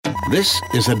This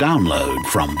is a download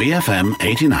from BFM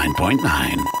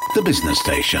 89.9, the business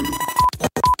station.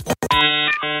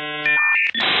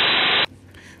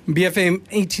 BFM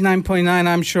 89.9,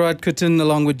 I'm Sharad Kuttan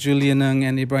along with Julian Ng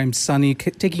and Ibrahim Sani,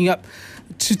 taking up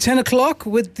to 10 o'clock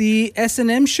with the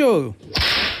S&M show.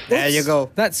 There you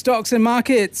go. That's Stocks and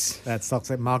Markets. That's Stocks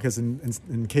and Markets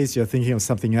in case you're thinking of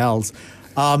something else.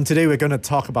 Today we're going to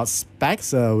talk about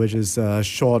SPACs, which is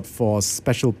short for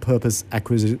Special Purpose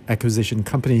Acquisition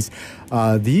Companies.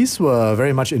 These were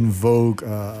very much in vogue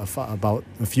about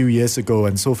a few years ago,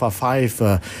 and so far 5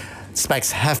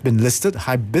 SPACs have been listed.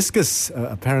 Hibiscus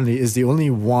apparently is the only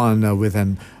one with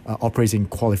an operating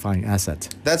qualifying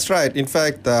asset. That's right. In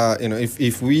fact,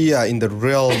 if we are in the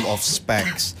realm of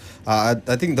SPACs, I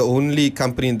think the only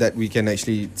company that we can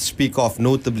actually speak of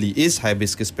notably is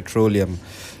Hibiscus Petroleum.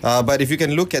 But if you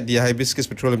can look at the Hibiscus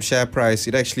Petroleum share price,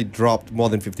 it actually dropped more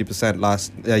than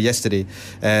 50% yesterday.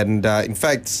 And in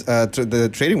fact, the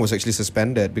trading was actually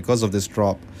suspended because of this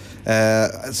drop.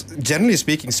 Generally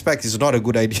speaking, SPACs is not a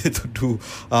good idea to do,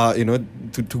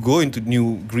 to go into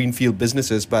new greenfield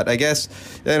businesses. But I guess,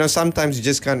 sometimes you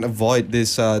just can't avoid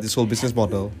this whole business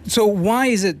model. So why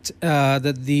is it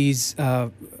that these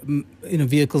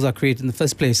vehicles are created in the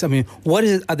first place? I mean, what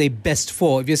are they best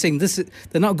for? If you're saying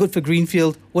they're not good for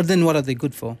greenfield, what are they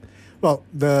good for? Well,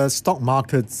 the stock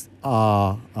markets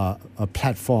are a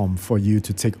platform for you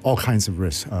to take all kinds of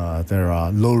risks. There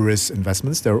are low-risk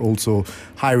investments, there are also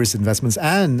high-risk investments,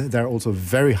 and there are also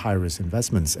very high-risk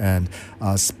investments. And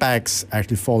SPACs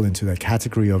actually fall into the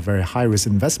category of very high-risk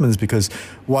investments because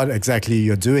what exactly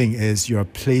you're doing is you're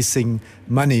placing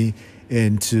money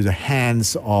into the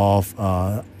hands of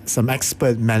some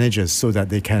expert managers so that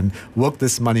they can work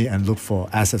this money and look for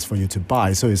assets for you to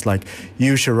buy. So it's like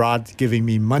you, Sharad, giving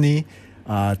me money,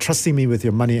 trusting me with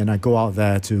your money, and I go out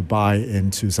there to buy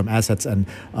into some assets. And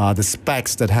the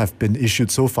SPACs that have been issued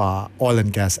so far, oil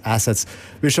and gas assets,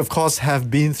 which of course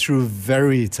have been through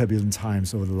very turbulent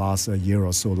times over the last year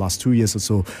or so, last 2 years or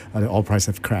so, the oil price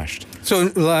have crashed.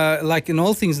 So like in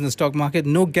all things in the stock market,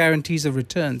 no guarantees of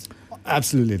returns?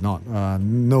 Absolutely not.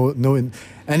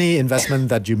 Any investment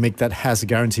that you make that has a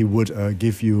guarantee would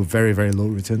give you very, very low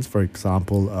returns. For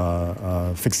example,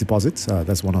 fixed deposits.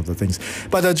 That's one of the things.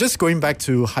 But just going back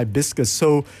to Hibiscus,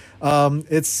 so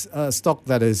it's a stock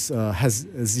that is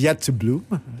yet to bloom.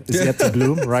 Is yet to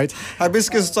bloom, right?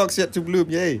 Hibiscus stock's yet to bloom.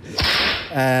 Yay!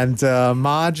 And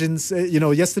margins,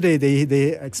 yesterday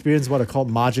they experienced what are called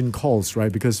margin calls,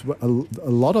 right? Because a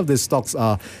lot of these stocks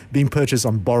are being purchased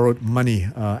on borrowed money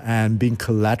and being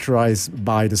collateralized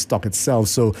by the stock itself.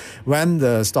 So when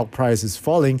the stock price is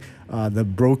falling, the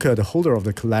broker, the holder of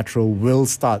the collateral, will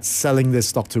start selling this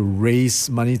stock to raise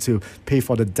money to pay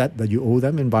for the debt that you owe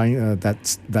them in buying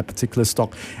that particular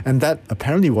stock. And that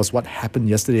apparently was what happened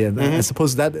yesterday. And I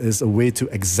suppose that is a way to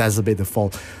exacerbate the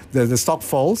fall. The stock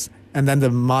falls, and then the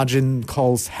margin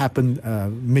calls happen,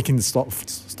 making the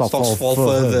stocks fall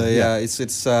further. Yeah,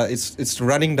 it's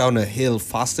running down a hill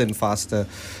faster and faster,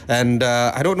 and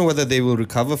I don't know whether they will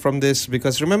recover from this,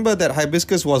 because remember that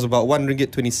Hibiscus was about 1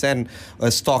 ringgit 20 cent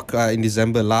a stock in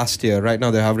December last year. Right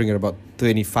now they're hovering at about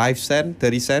 25 cent,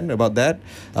 30 cent, about that.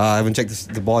 I haven't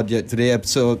checked the board yet today.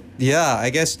 So yeah, I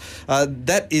guess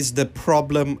that is the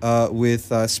problem with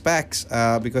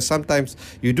SPACs, because sometimes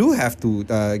you do have to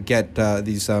get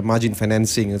these margin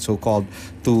financing, so-called,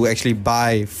 to actually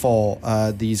buy for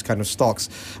these kind of stocks.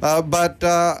 But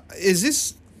is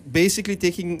this basically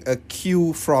taking a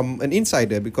cue from an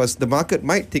insider? Because the market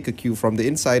might take a cue from the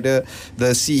insider. The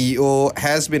CEO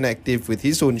has been active with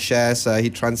his own shares. He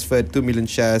transferred 2 million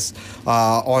shares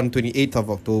on 28th of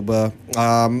October.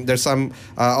 There's some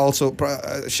also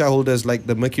shareholders like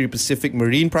the Mercury Pacific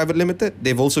Marine Private Limited.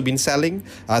 They've also been selling.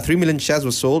 3 million shares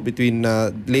were sold between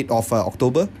late of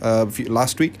October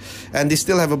last week, and they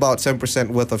still have about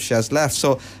 7% worth of shares left.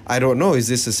 So I don't know, is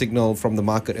this a signal from the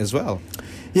market as well?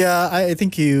 Yeah, I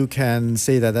think you can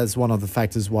say that that's one of the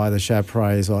factors why the share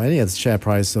price or any of the share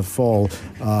price fall,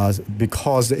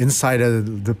 because the insider,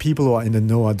 the people who are in the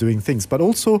know are doing things. But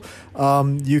also,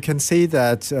 you can say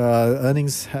that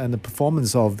earnings and the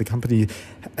performance of the company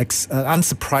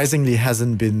unsurprisingly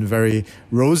hasn't been very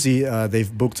rosy.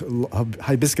 They've booked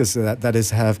Hibiscus,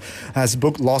 has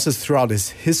booked losses throughout its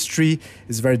history.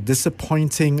 It's very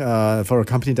disappointing for a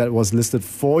company that was listed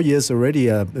 4 years already.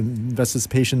 Investors'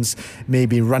 patience may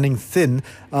be running thin,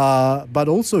 but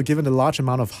also given the large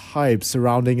amount of hype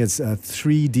surrounding its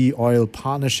 3D oil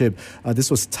partnership, this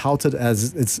was touted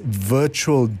as its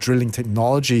virtual drilling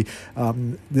technology.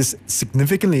 This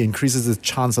significantly increases the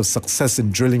chance of success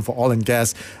in drilling for oil and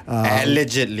gas.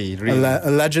 Allegedly, really.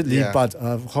 Allegedly, yeah. But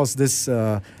of course this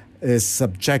is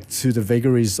subject to the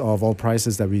vagaries of oil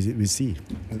prices that we see.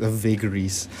 The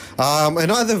vagaries.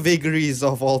 Another vagaries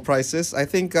of oil prices. I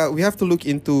think we have to look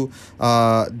into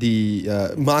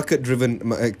the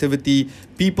market-driven activity.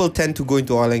 People tend to go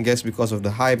into oil and gas because of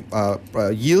the high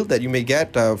yield that you may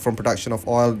get from production of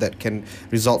oil that can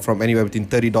result from anywhere between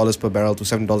 $30 per barrel to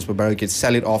 $7 per barrel. You can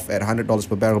sell it off at $100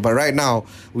 per barrel. But right now,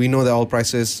 we know that oil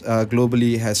prices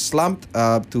globally has slumped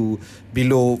to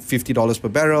below $50 per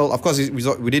barrel. Of course,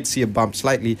 we did see a bump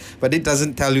slightly, but it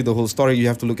doesn't tell you the whole story. You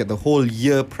have to look at the whole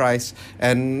year price.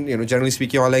 And, generally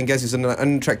speaking, oil and gas is an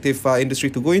unattractive industry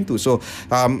to go into. So,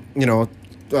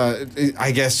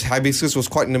 I guess Hibiscus was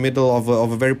quite in the middle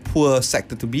of a very poor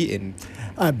sector to be in.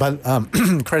 But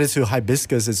credit to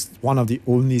Hibiscus, is one of the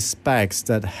only SPACs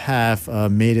that have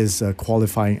made its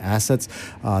qualifying assets.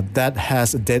 That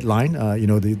has a deadline.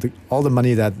 All the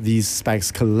money that these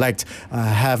SPACs collect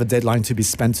have a deadline to be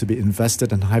spent, to be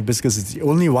invested. And Hibiscus is the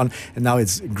only one. And now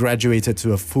it's graduated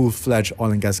to a full-fledged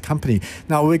oil and gas company.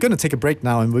 Now, we're going to take a break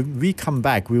now. And when we come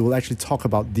back, we will actually talk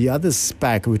about the other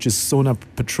SPAC, which is Sona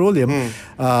Petroleum,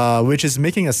 which is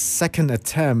making a second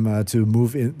attempt to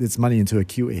move its money into a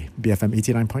QA. BFM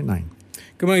 89.9.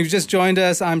 Good morning. You've just joined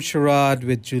us. I'm Sharad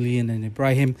with Julian and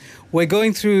Ibrahim. We're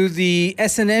going through the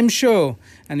S&M show.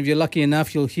 And if you're lucky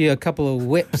enough, you'll hear a couple of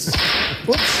whips.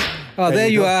 Whoops. Oh, there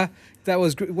you are. That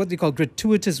was what they call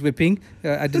gratuitous whipping.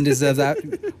 I didn't deserve that.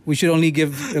 We should only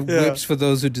give whips for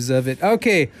those who deserve it.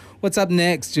 Okay, what's up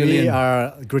next, Julian? We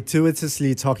are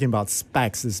gratuitously talking about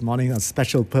SPACs this morning,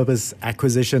 special purpose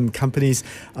acquisition companies.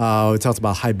 We talked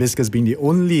about Hibiscus being the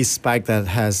only SPAC that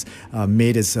has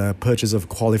made its purchase of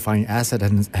qualifying asset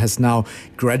and has now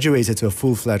graduated to a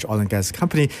full-fledged oil and gas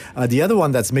company. The other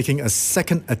one that's making a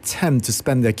second attempt to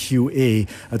spend their QA,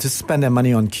 to spend their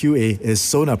money on QA, is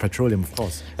Sona Petroleum, of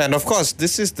course. And of course,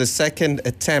 this is the second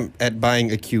attempt at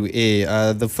buying a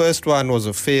QA. The first one was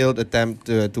a failed attempt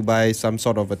to buy some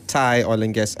sort of a Thai oil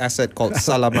and gas asset called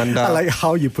Salamander. I like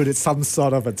how you put it, some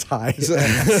sort of a Thai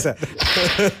asset.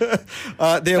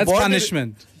 That's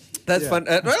punishment. That's fun.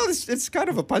 Well, it's kind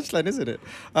of a punchline, isn't it?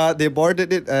 They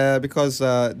aborted it because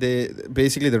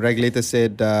the regulator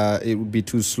said it would be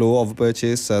too slow of a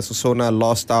purchase. So Sona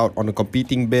lost out on a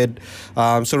competing bid.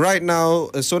 So right now,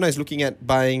 Sona is looking at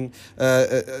buying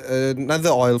another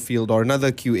oil field or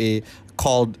another QA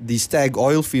called the Stag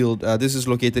oil field. This is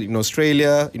located in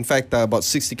Australia, in fact about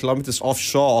 60 kilometers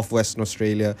offshore of Western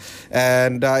Australia,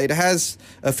 and it has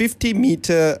a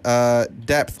 50-meter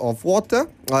depth of water,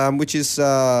 which is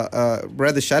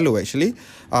rather shallow actually,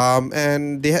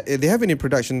 and they have been in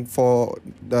production for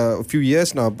a few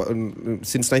years now,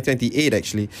 since 1998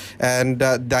 actually, and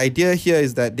the idea here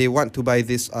is that they want to buy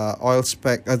this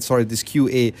this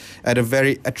QA at a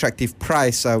very attractive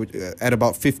price, at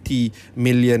about $50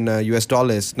 million US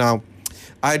dollars. Now,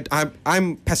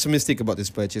 I'm pessimistic about this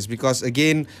purchase because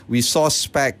again we saw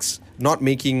SPACs not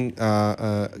making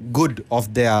good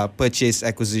of their purchase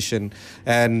acquisition,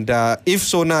 and if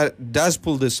Sona does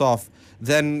pull this off,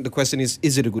 then the question is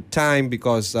it a good time?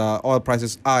 Because oil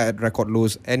prices are at record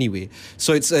lows anyway.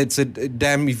 So it's a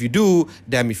damn if you do,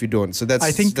 damn if you don't. So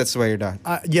that's where you're at.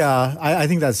 I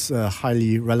think that's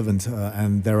highly relevant,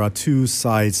 and there are two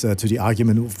sides to the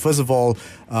argument. First of all,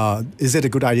 is it a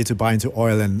good idea to buy into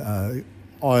oil and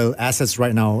oil assets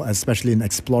right now, especially in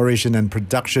exploration and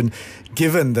production,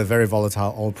 given the very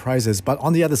volatile oil prices? But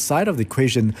on the other side of the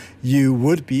equation, you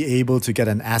would be able to get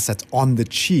an asset on the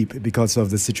cheap because of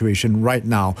the situation right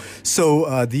now.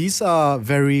 So these are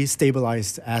very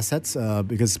stabilized assets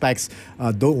because SPACs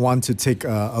don't want to take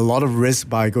a lot of risk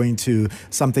by going to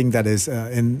something that is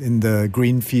in the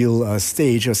greenfield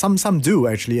stage. Some do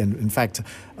actually, and in fact,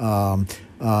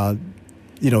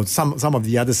 some of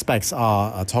the other SPACs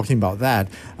are talking about that.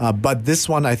 But this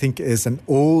one, I think, is an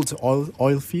old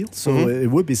oil field. So it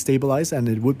would be stabilized and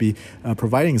it would be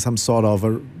providing some sort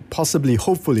of possibly,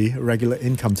 hopefully, regular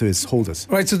income to its holders.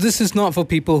 Right, so this is not for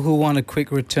people who want a quick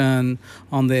return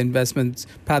on their investments,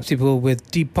 perhaps people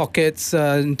with deep pockets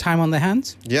and time on their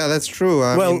hands? Yeah, that's true.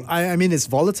 I mean, it's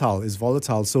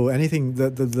volatile. So anything,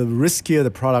 the riskier the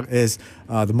product is,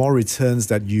 the more returns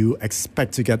that you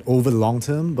expect to get over the long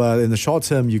term. But in the short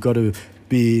term, you got to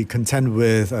be content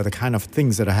with the kind of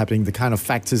things that are happening, the kind of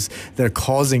factors that are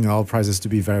causing oil prices to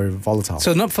be very volatile.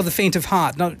 So not for the faint of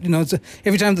heart. Not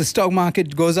every time the stock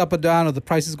market goes up or down, or the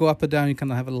prices go up or down, you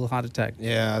kind of have a little heart attack.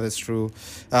 Yeah, that's true.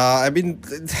 I mean,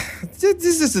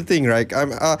 this is the thing, right?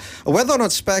 Whether or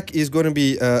not SPAC is going to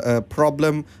be a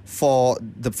problem for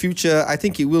the future, I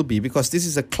think it will be, because this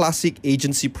is a classic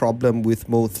agency problem with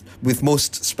most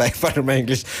SPACs. Pardon my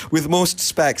English. With most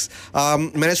SPACs,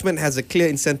 management has a clear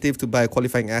incentive to buy a quality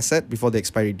qualifying asset before the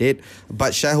expiry date,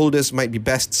 but shareholders might be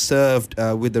best served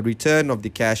with the return of the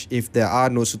cash if there are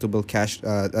no suitable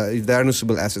if there are no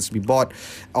suitable assets to be bought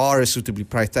or a suitably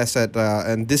priced asset.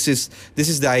 And this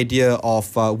is the idea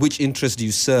of which interest do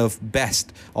you serve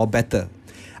best or better.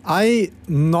 I'm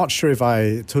not sure if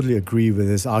I totally agree with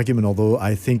this argument, although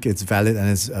I think it's valid and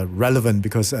it's relevant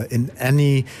because in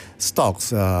any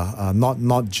stocks,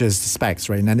 not just SPACs,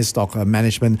 right? In any stock,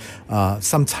 management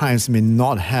sometimes may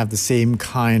not have the same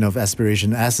kind of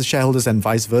aspiration as the shareholders and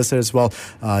vice versa as well.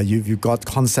 You've got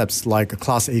concepts like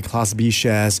Class A, Class B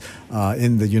shares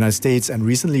in the United States, and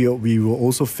recently we were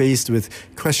also faced with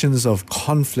questions of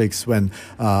conflicts when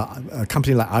a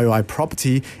company like IOI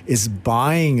Property is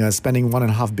spending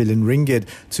 1.5 billion ringgit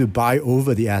to buy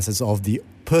over the assets of the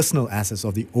personal assets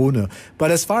of the owner. But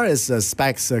as far as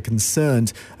SPACs are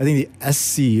concerned, I think the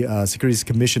SC Securities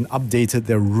Commission updated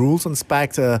their rules on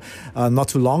SPAC not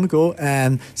too long ago,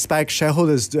 and SPAC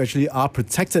shareholders actually are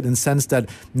protected in the sense that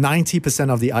 90%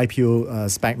 of the IPO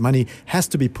SPAC money has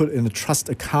to be put in a trust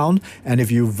account, and if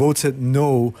you voted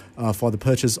no for the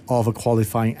purchase of a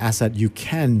qualifying asset, you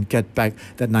can get back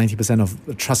that 90% of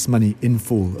the trust money in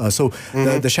full.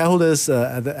 The shareholders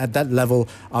at that level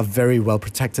are very well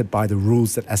protected by the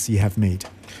rules that SC have made.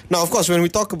 Now, of course, when we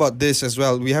talk about this as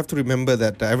well, we have to remember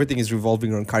that everything is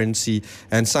revolving around currency,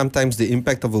 and sometimes the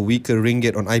impact of a weaker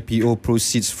ringgit on IPO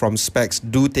proceeds from SPACs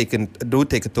do take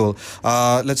a toll.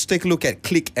 Let's take a look at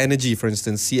Click Energy, for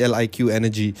instance, CLIQ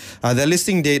Energy. Their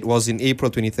listing date was in April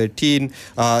 2013.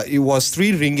 It was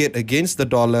 3 ringgit against the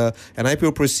dollar, and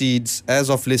IPO proceeds as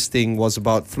of listing was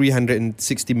about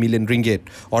 360 million ringgit,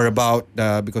 or about,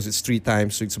 because it's 3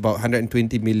 times, so it's about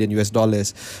 120 million US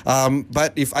dollars.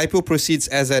 But if IPO proceeds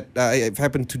as at if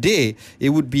happened today, it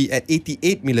would be at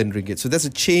 88 million ringgit. So that's a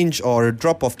change or a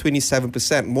drop of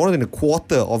 27%. More than a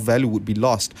quarter of value would be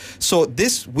lost. So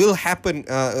this will happen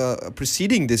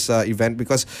preceding this event,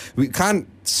 because we can't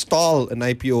stall an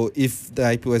IPO if the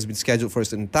IPO has been scheduled for a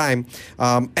certain time.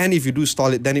 And if you do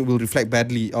stall it, then it will reflect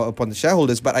badly upon the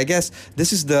shareholders. But I guess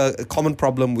this is the common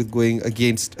problem with going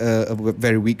against a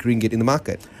very weak ringgit in the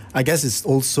market. I guess it's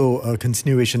also a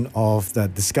continuation of the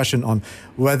discussion on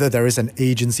whether there is an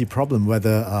agency problem,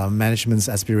 whether management's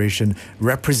aspiration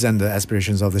represent the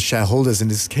aspirations of the shareholders. In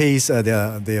this case, they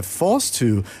are forced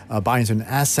to buy into an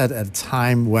asset at a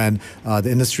time when the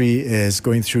industry is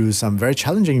going through some very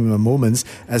challenging moments,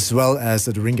 as well as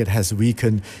the ringgit has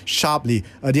weakened sharply.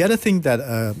 The other thing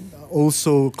that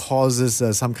also causes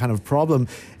some kind of problem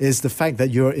is the fact that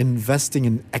you're investing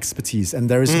in expertise, and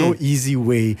there is no easy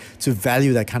way to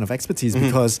value that kind of expertise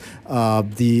because how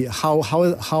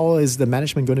is the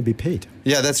management going to be paid?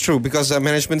 Yeah, that's true, because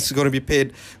management is going to be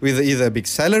paid with either a big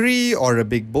salary or a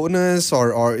big bonus,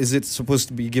 or is it supposed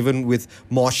to be given with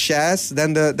more shares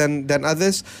than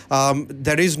others?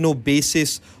 There is no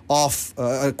basis of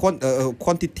a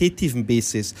quantitative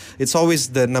basis. It's always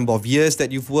the number of years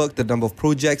that you've worked, the number of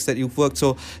projects that you've worked.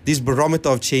 So this barometer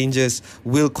of changes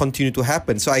will continue to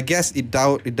happen. So I guess it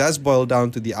does boil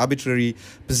down to the arbitrary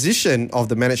position of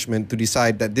the management to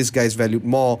decide that this guy is valued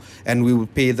more and we will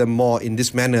pay them more in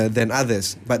this manner than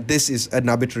others. But this is an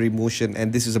arbitrary motion,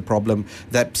 and this is a problem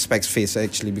that SPACs face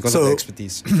actually because of the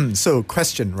expertise. So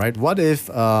question, right? What if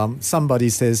somebody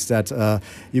says that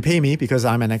you pay me because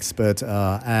I'm an expert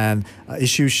and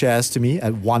issue shares to me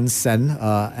at 1 cent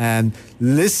and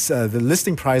the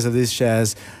listing price of these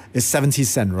shares is 70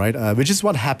 cents, right? Which is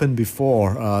what happened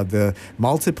before. The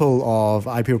multiple of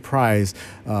IPO price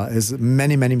is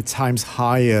many, many times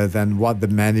higher than what the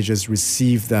managers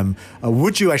receive them.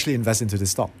 Would you actually invest into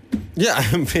this stock? Yeah,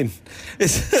 I mean,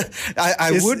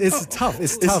 it's tough.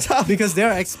 It's tough because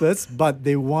they're experts, but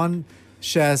they want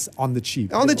shares on the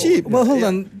cheap. On the cheap. Well, hold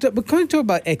on. But can we talk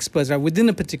about experts, right? Within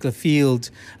a particular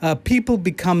field, people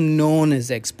become known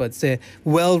as experts. They're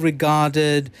well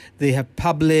regarded. They have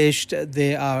published.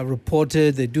 They are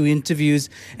reported. They do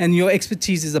interviews. And your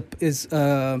expertise is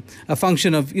a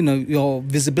function of your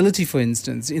visibility, for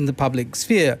instance, in the public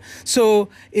sphere. So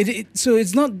so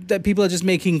it's not that people are just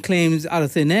making claims out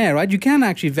of thin air, right? You can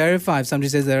actually verify if somebody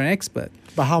says they're an expert.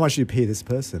 But how much do you pay this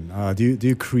person? Do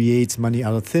you create money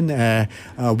out of thin air,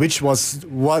 which was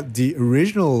what the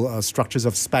original structures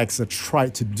of SPACs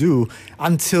tried to do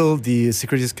until the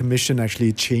Securities Commission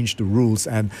actually changed the rules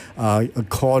and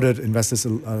accorded investors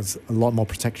a lot more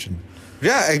protection?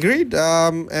 Yeah, agreed.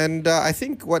 And I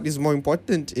think what is more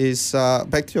important is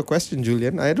back to your question,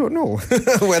 Julian. I don't know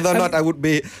whether or not I would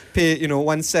pay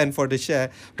 1 cent for the share,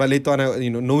 but later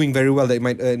on, knowing very well that it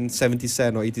might earn 70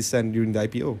 cents or 80 cents during the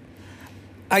IPO.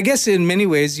 I guess in many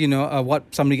ways, what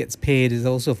somebody gets paid is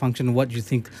also a function of what you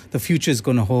think the future is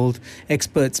going to hold.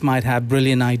 Experts might have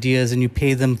brilliant ideas and you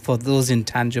pay them for those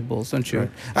intangibles, don't you?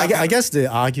 Right. I guess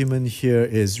the argument here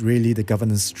is really the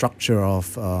governance structure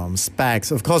of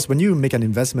SPACs. Of course, when you make an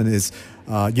investment,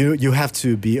 you have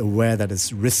to be aware that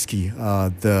it's risky.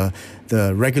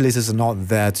 The regulators are not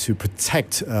there to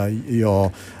protect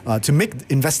to make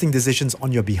investing decisions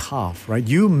on your behalf, right?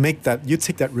 You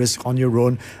take that risk on your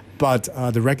own. But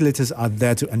the regulators are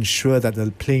there to ensure that the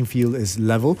playing field is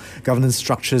level, governance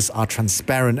structures are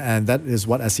transparent, and that is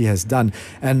what SE has done.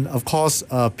 And of course,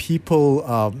 people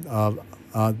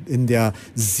in their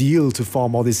zeal to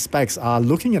form all these SPACs are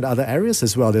looking at other areas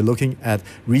as well. They're looking at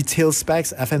retail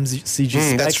SPACs, FMCG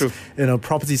SPACs, that's true.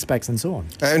 Property SPACs, and so on.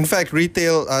 In fact,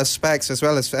 retail SPACs as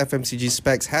well as FMCG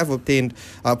SPACs have obtained,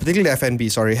 particularly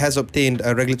FNB, has obtained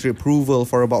a regulatory approval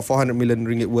for about 400 million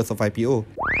ringgit worth of IPO.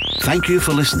 Thank you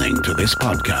for listening to this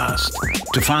podcast.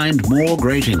 To find more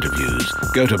great interviews,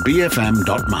 go to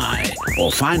bfm.my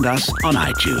or find us on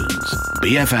iTunes.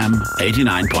 BFM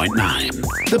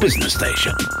 89.9, the business station.